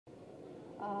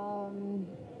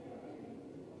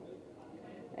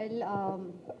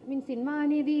Mean cinema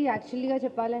అనేది యాక్చువల్గా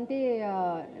చెప్పాలంటే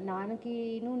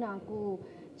నాన్నకిను నాకు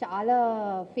చాలా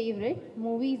ఫేవరెట్.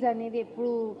 మూవీస్ అనేది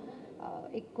ఎప్పుడు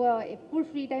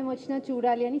ఫ్రీ టైం వచ్చినా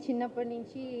చూడాలి అని చిన్నప్పటి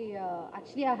నుంచి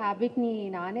యాక్చువల్లీ ఆ హ్యాబిట్ని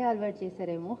నానే అలవాటు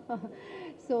చేశారేమో.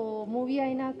 సో మూవీ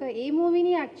అయినాక ఏ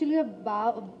మూవీని యాక్చువల్గా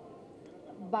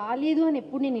బాలేదు అని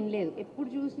ఎప్పుడు నేను వినలేదు. ఎప్పుడు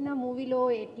చూసినా మూవీలో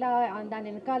ఎట్లా దాని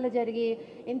వెనకాల జరిగే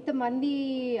ఎంతమంది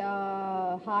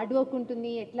హార్డ్ వర్క్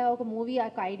ఉంటుంది, ఎట్లా ఒక మూవీ ఆ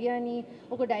ఐడియాని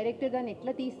ఒక డైరెక్టర్ దాన్ని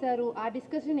ఎట్లా తీస్తారు, ఆ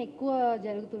డిస్కషన్ ఎక్కువ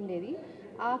జరుగుతుండేది.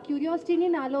 ఆ క్యూరియాసిటీని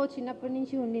నాలో చిన్నప్పటి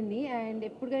నుంచి ఉండింది. అండ్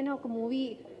ఎప్పటికైనా ఒక మూవీ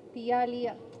తీయాలి,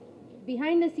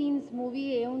 బిహైండ్ ద సీన్స్ మూవీ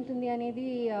ఏముంటుంది అనేది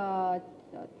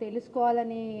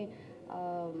తెలుసుకోవాలనే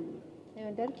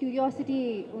ఏమంటారు క్యూరియాసిటీ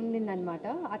ఉండిందనమాట.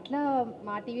 అట్లా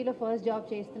మా టీవీలో ఫస్ట్ జాబ్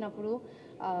చేస్తున్నప్పుడు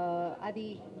అది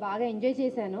బాగా ఎంజాయ్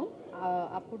చేశాను.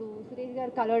 అప్పుడు సురేష్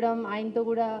గారు కలవడం, ఆయనతో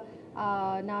కూడా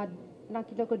నాకు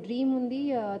ఇది ఒక డ్రీమ్ ఉంది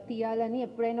తీయాలని,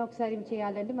 ఎప్పుడైనా ఒకసారి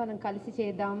చేయాలంటే మనం కలిసి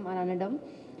చేద్దాం అని అనడం.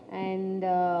 అండ్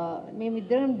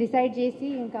మేమిద్దరం డిసైడ్ చేసి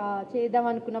ఇంకా చేద్దాం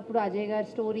అనుకున్నప్పుడు అజయ్ గారి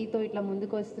స్టోరీతో ఇట్లా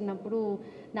ముందుకు వస్తున్నప్పుడు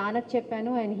నాన్నకు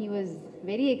చెప్పాను. And he was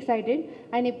very excited.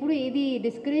 ఆయన ఎప్పుడు ఏది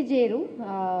డిస్కరేజ్ చేయరు.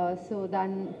 సో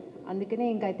అందుకనే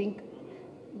ఇంకా I think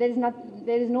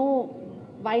there is no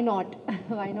why not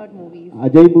movies.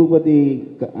 Ajay Bhupathi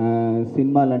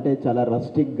సినిమాలు అంటే చాలా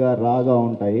రస్టిక్గా రాగా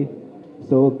ఉంటాయి.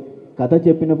 సో కథ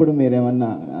చెప్పినప్పుడు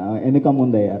మీరేమన్నా వెనుక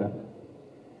ముందయ్యారా?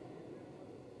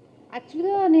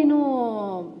 యాక్చువల్గా నేను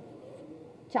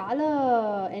చాలా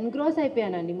ఎన్గ్రాస్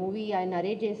అయిపోయానండి మూవీ ఆయన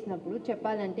నరేట్ చేసినప్పుడు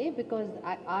చెప్పాలంటే. బికాజ్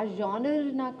ఆ జానర్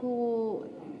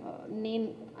నేను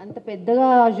అంత పెద్దగా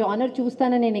ఆ జానర్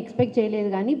చూస్తానని నేను ఎక్స్పెక్ట్ చేయలేదు.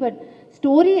 కానీ బట్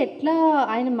స్టోరీ ఎట్లా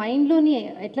ఆయన మైండ్లోని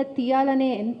ఎట్లా తీయాలనే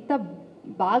ఎంత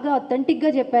బాగా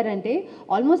అథెంటిక్గా చెప్పారంటే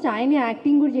ఆల్మోస్ట్ ఆయనే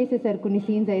యాక్టింగ్ కూడా చేసేసారు కొన్ని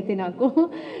సీన్స్ అయితే నాకు.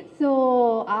 సో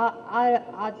ఆ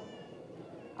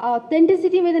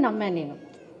అథెంటిసిటీ మీద నమ్మాను నేను.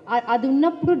 అది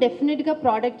ఉన్నప్పుడు డెఫినెట్గా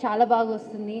ప్రోడక్ట్ చాలా బాగా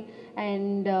వస్తుంది.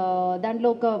 అండ్ దాంట్లో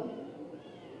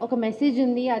ఒక మెసేజ్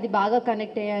ఉంది, అది బాగా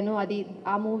కనెక్ట్ అయ్యాను.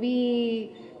 ఆ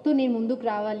మూవీతో నేను ముందుకు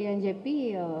రావాలి అని చెప్పి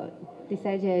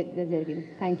డిసైడ్ చేయడం జరిగింది.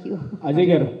 Thank you. అజయ్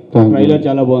గారు, ట్రైలర్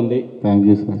చాలా బాగుంది. Thank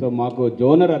you sir. సో మాకు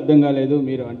జోనర్ అర్థం కాలేదు.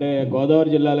 మీరు అంటే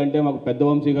గోదావరి జిల్లాలంటే మాకు పెద్ద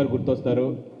వంశీ గారు గుర్తొస్తారు.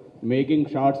 మేకింగ్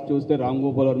షార్ట్స్ చూస్తే రామ్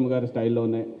గోపాల్ వర్మ గారి స్టైల్లో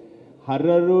ఉన్నాయి.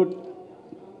 హర్రరు,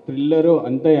 థ్రిల్లరు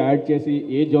అంతా యాడ్ చేసి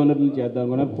ఏ జోనర్ నుంచి చేద్దాం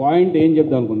అనుకున్నారు? పాయింట్ ఏం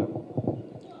చెప్దాం అనుకున్నారు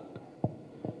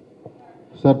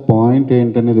సార్? పాయింట్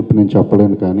ఏంటనేది ఇప్పుడు నేను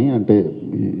చెప్పలేను, కానీ అంటే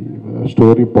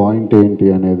స్టోరీ పాయింట్ ఏంటి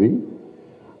అనేది,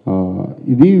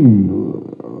 ఇది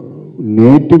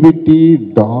నేటివిటీ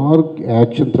డార్క్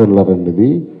యాక్షన్ థ్రిల్లర్ అండి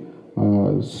ఇది.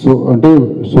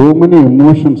 సో మెనీ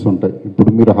ఎమోషన్స్ ఉంటాయి.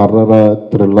 ఇప్పుడు మీరు హర్రరా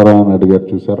థ్రిల్లరా అని అడిగారు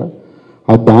చూసారా,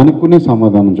 అది దానికి కూడా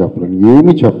సమాధానం చెప్పలేను,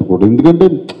 ఏమీ చెప్పకూడదు. ఎందుకంటే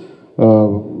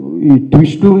ఈ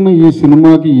ట్విస్టులు ఉన్న ఈ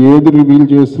సినిమాకి ఏది రివీల్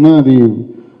చేసినా అది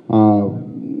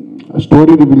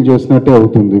స్టోరీ రివీల్ చేసినట్టే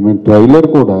అవుతుంది. మేము ట్రైలర్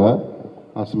కూడా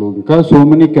అసలు ఇంకా సో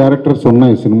మెనీ క్యారెక్టర్స్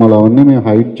ఉన్నాయి సినిమాలో, అవన్నీ మేము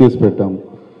హైడ్ చేసి పెట్టాము.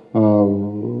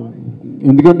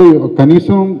 ఎందుకంటే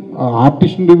కనీసం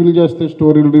ఆర్టిస్ట్ని రివీల్ చేస్తే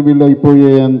స్టోరీలు రివీల్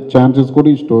అయిపోయే ఛాన్సెస్ కూడా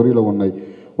ఈ స్టోరీలో ఉన్నాయి.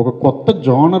 ఒక కొత్త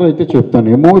జానర్ అయితే చెప్తాను,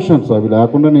 ఎమోషన్స్. అవి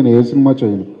లేకుండా నేను ఏ సినిమా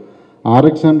చేయను.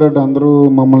 RX100 అందరూ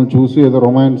మమ్మల్ని చూసి ఏదో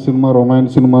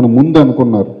రొమాన్స్ సినిమాను ముందు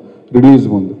అనుకున్నారు, రిలీజ్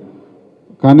ముందు.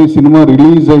 కానీ సినిమా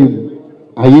రిలీజ్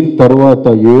అయిన తర్వాత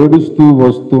ఏడుస్తూ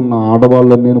వస్తున్న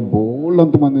ఆడవాళ్ళని నేను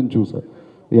బోళ్ళంతమందిని చూసాను.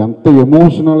 ఎంత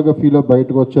ఎమోషనల్గా ఫీల్ అయ్యి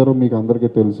బయటకు వచ్చారో మీకు అందరికీ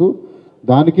తెలుసు.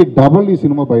 దానికి డబల్ ఈ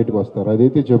సినిమా బయటకు వస్తారు,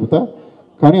 అదైతే చెబుతా.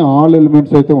 కానీ ఆల్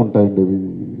ఎలిమెంట్స్ అయితే ఉంటాయండి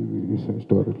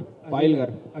స్టోరీలో. పాయల్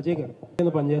గారు, అజయ్ గారు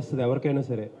కింద పనిచేస్తుంది ఎవరికైనా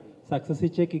సరే. సక్సెస్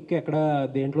ఇచ్చే కిక్ ఎక్కడ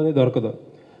దేంట్లోనే దొరకదు.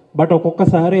 బట్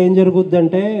ఒక్కొక్కసారి ఏం జరుగుద్ది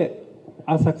అంటే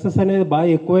ఆ సక్సెస్ అనేది బాగా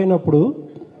ఎక్కువైనప్పుడు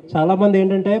చాలామంది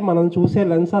ఏంటంటే మనం చూసే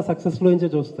లెన్స్ ఆ సక్సెస్లోంచే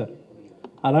చూస్తారు.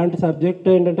 అలాంటి సబ్జెక్ట్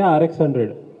ఏంటంటే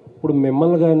RX100. ఇప్పుడు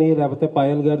మిమ్మల్ని కానీ లేకపోతే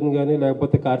పాయల్ గారిని కానీ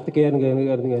లేకపోతే కార్తికేయన్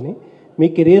గారిని కానీ మీ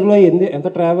కెరీర్లో ఎంత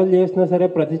ట్రావెల్ చేసినా సరే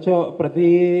ప్రతి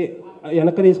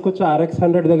వెనక తీసుకొచ్చి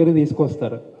RX100 దగ్గరికి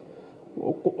తీసుకొస్తారు.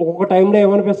 ఒక్కొక్క టైంలో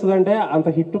ఏమనిపిస్తుంది అంటే అంత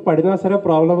హిట్ పడినా సరే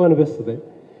ప్రాబ్లం అనిపిస్తుంది.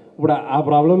 ఇప్పుడు ఆ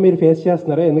ప్రాబ్లం మీరు ఫేస్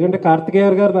చేస్తున్నారు. ఎందుకంటే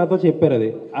కార్తికేయర్ గారు నాతో చెప్పారు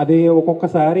అది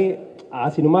ఒక్కొక్కసారి ఆ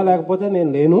సినిమా లేకపోతే నేను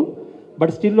లేను,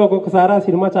 బట్ స్టిల్ ఒక్కొక్కసారి ఆ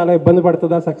సినిమా చాలా ఇబ్బంది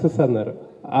పడుతుంది ఆ సక్సెస్ అన్నారు.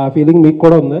 ఆ ఫీలింగ్ మీకు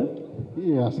కూడా ఉందా?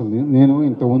 అసలు నేను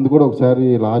ఇంతకుముందు కూడా ఒకసారి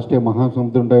లాస్ట్ ఇయర్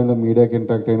మహాసముద్రం టైంలో మీడియాకి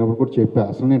ఇంటరాక్ట్ అయినప్పుడు కూడా చెప్పా,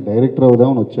 అసలు నేను డైరెక్టర్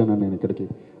అవుదామని వచ్చాను నేను ఇక్కడికి.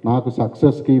 నాకు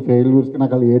సక్సెస్కి ఫెయిల్యూర్స్కి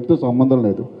నాకు అది ఏటితో సంబంధం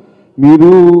లేదు.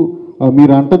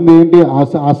 మీరు అంటుంది ఏంటి,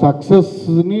 ఆ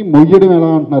సక్సెస్ని మొయ్యడం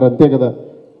ఎలా అంటున్నారు, అంతే కదా?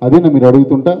 అదేనా మీరు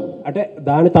అడుగుతుంటా? అంటే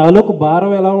దాని తాలూకు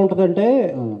భారం ఎలా ఉంటుందంటే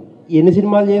ఎన్ని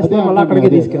సినిమాలు చేస్తే మళ్ళీ అక్కడికి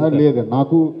తీసుకెళ్ళాలి. లేదు,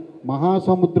 నాకు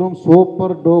మహాసముద్రం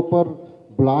సూపర్ డోపర్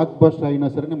బ్లాక్ బస్టర్ అయినా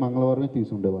సరే నేను మంగళవారమే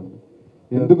తీసి ఉండేవాడిని.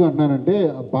 ఎందుకు అంటున్నానంటే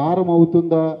భారం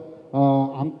అవుతుందా,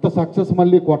 అంత సక్సెస్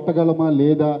మళ్ళీ కొట్టగలమా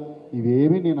లేదా,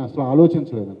 ఇవేమీ నేను అసలు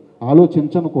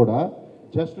ఆలోచించను కూడా.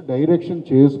 జస్ట్ డైరెక్షన్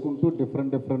చేసుకుంటూ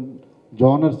డిఫరెంట్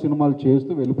జానర్ సినిమాలు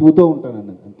చేస్తూ వెళ్ళిపోతూ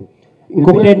ఉంటానండి అంతే.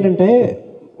 ఇంకొకటి ఏంటంటే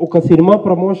ఒక సినిమా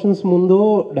ప్రమోషన్స్ ముందు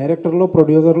డైరెక్టర్లో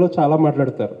ప్రొడ్యూసర్లో చాలా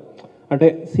మాట్లాడతారు. అంటే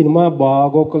సినిమా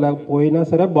బాగోకపోయినా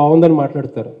సరే బాగుందని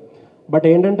మాట్లాడతారు. బట్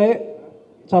ఏంటంటే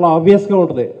చాలా ఆబ్వియస్గా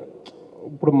ఉంటుంది.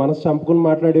 ఇప్పుడు మనసు చంపుకుని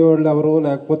మాట్లాడేవాళ్ళు ఎవరు,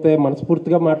 లేకపోతే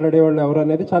మనస్ఫూర్తిగా మాట్లాడేవాళ్ళు ఎవరు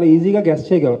అనేది చాలా ఈజీగా గెస్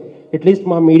చేయగలం. అట్లీస్ట్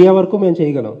మా మీడియా వరకు మేము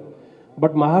చేయగలం.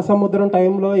 బట్ మహాసముద్రం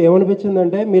టైంలో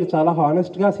ఏమనిపించిందంటే మీరు చాలా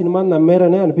హానెస్ట్గా సినిమాని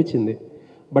నమ్మారనే అనిపించింది.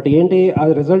 బట్ ఏంటి ఆ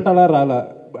రిజల్ట్ అలా రాలా,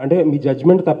 అంటే మీ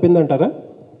జడ్జ్మెంట్ తప్పిందంటారా?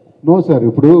 నో సార్,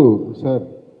 ఇప్పుడు సార్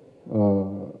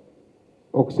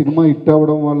ఒక సినిమా హిట్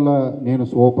అవ్వడం వల్ల నేను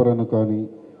సూపర్ అని కానీ,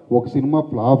 ఒక సినిమా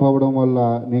ఫ్లాప్ అవ్వడం వల్ల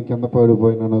నేను కింద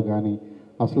పడిపోయినాను కానీ,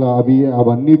 అసలు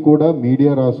అవన్నీ కూడా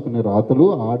మీడియా రాసుకునే రాతలు,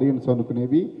 ఆడియన్స్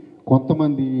అనుకునేవి,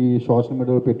 కొంతమంది సోషల్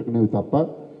మీడియాలో పెట్టుకునేవి తప్ప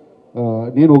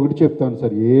నేను ఒకటి చెప్తాను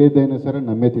సార్, ఏదైనా సరే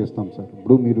నమ్మే తీస్తాం సార్.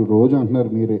 ఇప్పుడు మీరు రోజు అంటున్నారు,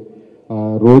 మీరే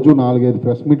రోజు 4-5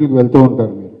 ప్రెస్ మీట్లకు వెళ్తూ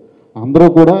ఉంటారు. మీరు అందరూ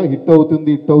కూడా హిట్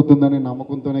అవుతుందనే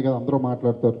నమ్మకంతోనే కదా అందరూ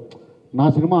మాట్లాడతారు. నా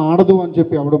సినిమా ఆడదు అని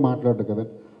చెప్పి ఎవడో మాట్లాడదు కదా.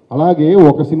 అలాగే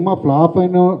ఒక సినిమా ఫ్లాప్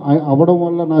అవ్వడం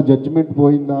వల్ల నా జడ్జిమెంట్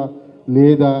పోయిందా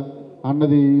లేదా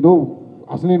అన్నది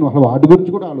అసలు నేను వాటి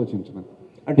గురించి కూడా ఆలోచించిన.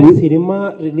 అంటే సినిమా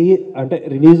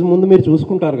రిలీజ్ ముందు మీరు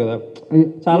చూసుకుంటారు కదా,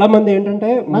 చాలా మంది ఏంటంటే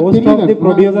మోస్ట్ ఆఫ్ ది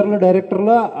ప్రొడ్యూసర్లు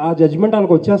డైరెక్టర్లు ఆ జడ్జ్మెంట్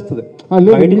వాళ్ళకి వచ్చేస్తుంది,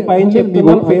 పైన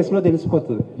చెప్తున్నారు, ఫేస్ లో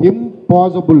తెలిసిపోతుంది.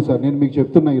 ఇంపాసిబుల్ సార్, నేను మీకు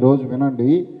చెప్తున్నా ఈరోజు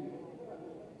వినండి.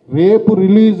 రేపు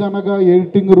రిలీజ్ అనగా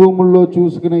ఎడిటింగ్ రూముల్లో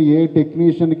చూసుకునే ఏ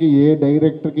టెక్నీషియన్కి, ఏ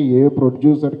డైరెక్టర్కి, ఏ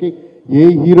ప్రొడ్యూసర్కి, ఏ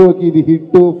హీరోకి ఇది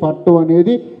హిట్ ఫట్టు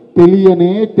అనేది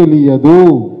తెలియదు.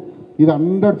 ఇది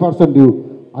 100%.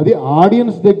 అది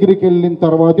ఆడియన్స్ దగ్గరికి వెళ్ళిన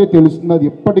తర్వాతే తెలుస్తుంది. అది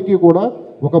ఇప్పటికీ కూడా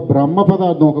ఒక బ్రహ్మ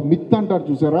పదార్థం, ఒక మిత్ అంటారు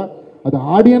చూసారా, అది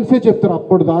ఆడియన్సే చెప్తారు.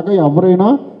 అప్పటిదాకా ఎవరైనా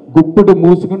గుప్పిటి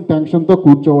మూసుకుని టెన్షన్తో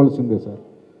కూర్చోవలసిందే సార్.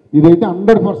 ఇదైతే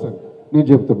 100% నేను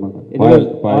చెప్తున్నాను.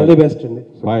 ఆల్ ది బెస్ట్ అండి.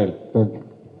 Thank you.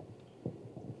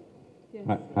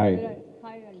 హాయ్.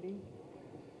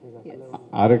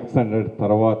 RX100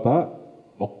 తర్వాత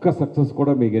ఒక్క సక్సెస్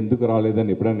కూడా మీకు ఎందుకు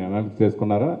రాలేదని ఎప్పుడైనా అనాలిసిస్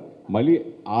చేసుకున్నారా? మళ్ళీ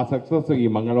ఆ సక్సెస్ ఈ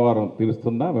మంగళవారం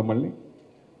తీరుస్తుందా మిమ్మల్ని?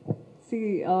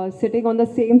 See, sitting on the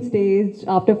same stage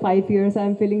after 5 years,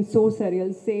 I'm feeling so surreal.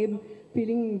 Same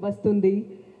feeling vastundi,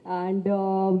 and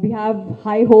we have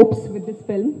high hopes with this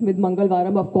film, with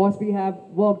Mangalavaram. Of course, we have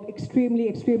worked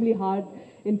extremely hard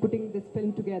in putting this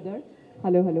film together.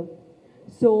 Hello.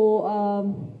 So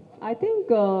I think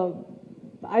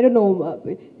I don't know.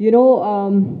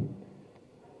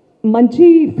 మంచి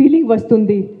feeling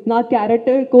వస్తుంది, నా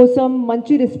character కోసం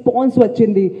మంచి response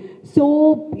వచ్చింది. So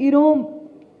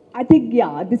I think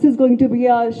this is going to be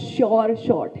a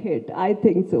short hit. I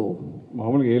think so.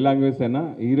 మామూలుగా ఏ language అయినా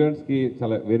హీరోయిన్స్కి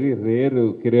చాలా very rare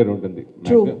career ఉంటుంది.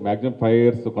 మ్యాక్సిమం 5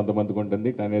 years కొంతమందికి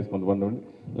ఉంటుంది, 10 years కొంతమంది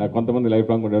ఉంటుంది, కొంతమంది లైఫ్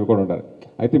లాంగ్ ఉండేవారు కూడా ఉంటారు.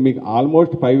 అయితే మీకు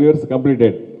ఆల్మోస్ట్ 5 years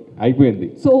కంప్లీటెడ్ అయిపోయింది.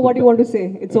 So what do you want to say?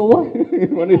 It's over?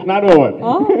 It's not over.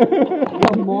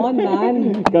 Come on, man.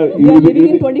 We are living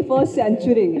in 21st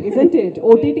century, isn't it?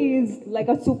 OTT is like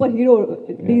a superhero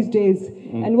these days.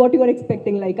 And what you are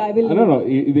expecting? Like I will... No.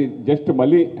 ఇది just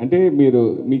మళ్ళీ అంటే మీరు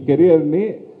మీ కెరియర్ని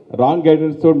wrong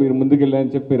గైడెన్స్తో మీరు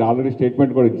ముందుకెళ్ళారని చెప్పి మీరు already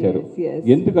statement కూడా ఇచ్చారు.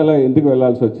 ఎందుకు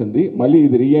వెళ్ళాల్సి వచ్చింది? మళ్ళీ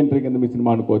ఇది రీఎంట్రీ కింద మీ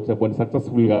సినిమా అనుకోవచ్చా కొన్ని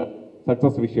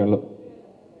సక్సెస్ విషయంలో?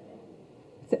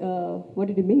 What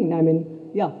did you mean? I mean,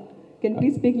 yeah. Can you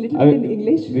please speak a little bit in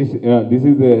English? This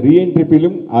is the re-entry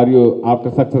film. Are you after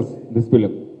success this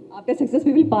film? After success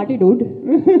we will party, dude.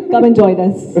 Come and join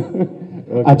us.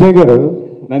 Ajay గారు,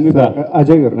 నందిత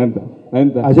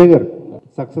అజయ్ గారు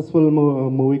successful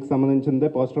మూవీకి సంబంధించిందే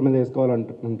poster మీద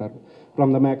వేసుకోవాలంటారు from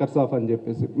the makers of అని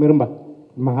చెప్పేసి. మీరు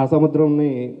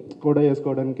మహాసముద్రంని కూడా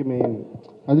వేసుకోవడానికి మెయిన్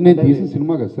అది నేను తీసిన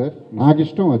సినిమా కదా సార్, నాకు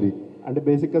ఇష్టం అది. అంటే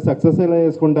బేసిక్గా సక్సెస్ ఎలా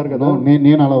వేసుకుంటారు కదా,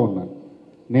 నేను అలా ఉన్నాను.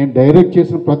 నేను డైరెక్ట్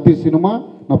చేసిన ప్రతి సినిమా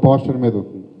నా పోస్టర్ మీద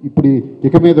ఉంటుంది. ఇప్పుడు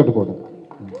ఇక మీదట కూడా.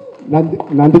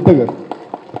 నందిత గారు,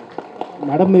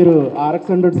 మేడం మీరు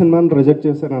RX100 సినిమాని రిజెక్ట్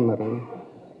చేశారన్నారు.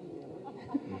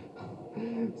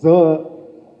 సో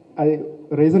అది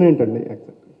రీజన్ ఏంటండి?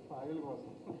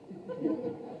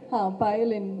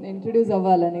 పాయల్ ఇంట్రడ్యూస్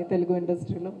అవ్వాలని తెలుగు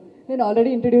ఇండస్ట్రీలో. నేను ఆల్రెడీ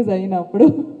ఇంట్రడ్యూస్ అయినప్పుడు.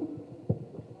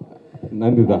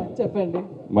 నందిత చెప్పండి.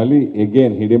 మళ్ళీ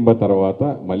అగైన్ హిడింబ తర్వాత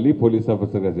మళ్ళీ పోలీస్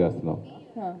ఆఫీసర్గా చేస్తున్నాం.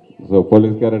 సో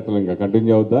పోలీస్ క్యారెక్టర్ ఇంకా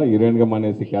కంటిన్యూ అవుతా, హీరోయిన్గా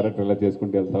మానేసి క్యారెక్టర్ ఎలా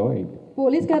చేసుకుంటూ వెళ్తావా?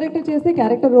 పోలీస్ క్యారెక్టర్ చేస్తే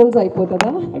క్యారెక్టర్ రోల్స్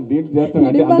అయిపోతుందా? దీంట్లో చేస్తాను అంటే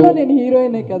హిడింబాలో నేను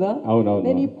హీరోయినే కదా. అవునవును.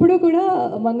 నేను ఇప్పుడు కూడా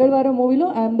మంగళవారం మూవీలో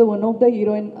I'm the one of the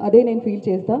heroine, అదే నేను ఫీల్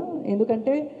చేస్తా.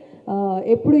 ఎందుకంటే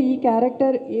ఎప్పుడు ఈ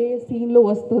క్యారెక్టర్ ఏ సీన్లో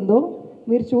వస్తుందో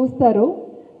మీరు చూస్తారు,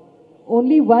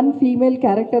 only one female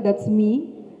character, that's me,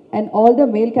 and all the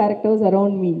male characters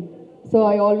around me. So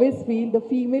I always feel the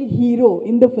female hero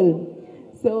in the film.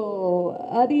 So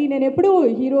అది నేను ఎప్పుడు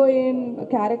హీరోయిన్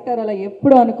క్యారెక్టర్ అలా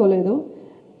ఎప్పుడు అనుకోలేదు.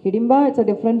 Hidimba it's a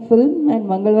different film and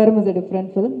మంగళవారం is a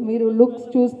different film. మీరు looks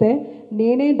చూస్తే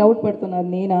నేనే డౌట్ పడుతున్నాను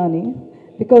నేనా అని,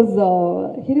 because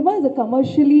Hidimba is a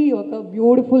commercially ఒక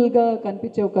బ్యూటిఫుల్గా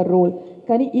కనిపించే ఒక రోల్,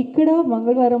 కానీ ఇక్కడ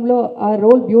మంగళవారంలో ఆ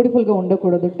రోల్ బ్యూటిఫుల్గా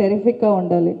ఉండకూడదు, టెరిఫిక్గా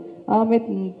ఉండాలి. ఆమె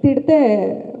తిడితే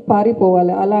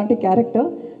పారిపోవాలి అలాంటి క్యారెక్టర్,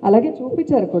 అలాగే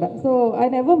చూపించారు కూడా. So I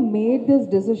never made this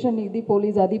decision ఇది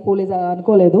పోలీస్ అది పోలీస్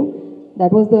అనుకోలేదు.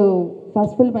 That was the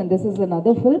first film and this is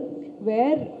another film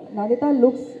where Navitha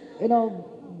looks you know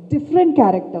different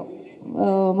character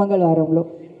మంగళవారంలో.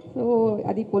 So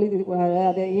అది పోలీస్ ఇది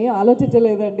అదే ఏం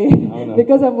ఆలోచించలేదండి,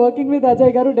 because I'm working with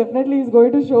Ajay గారు. Definitely is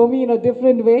going to show me in a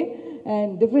different way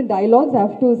and different dialogues. I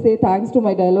have to say thanks to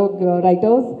my dialogue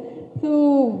writers. So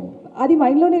అది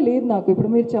మైండ్లోనే లేదు నాకు, ఇప్పుడు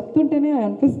మీరు చెప్తుంటేనే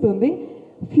అనిపిస్తుంది.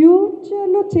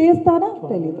 ఫ్యూచర్లో చేస్తానా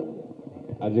తెలీదు.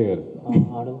 అజయ్ గారు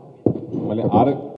మళ్ళీ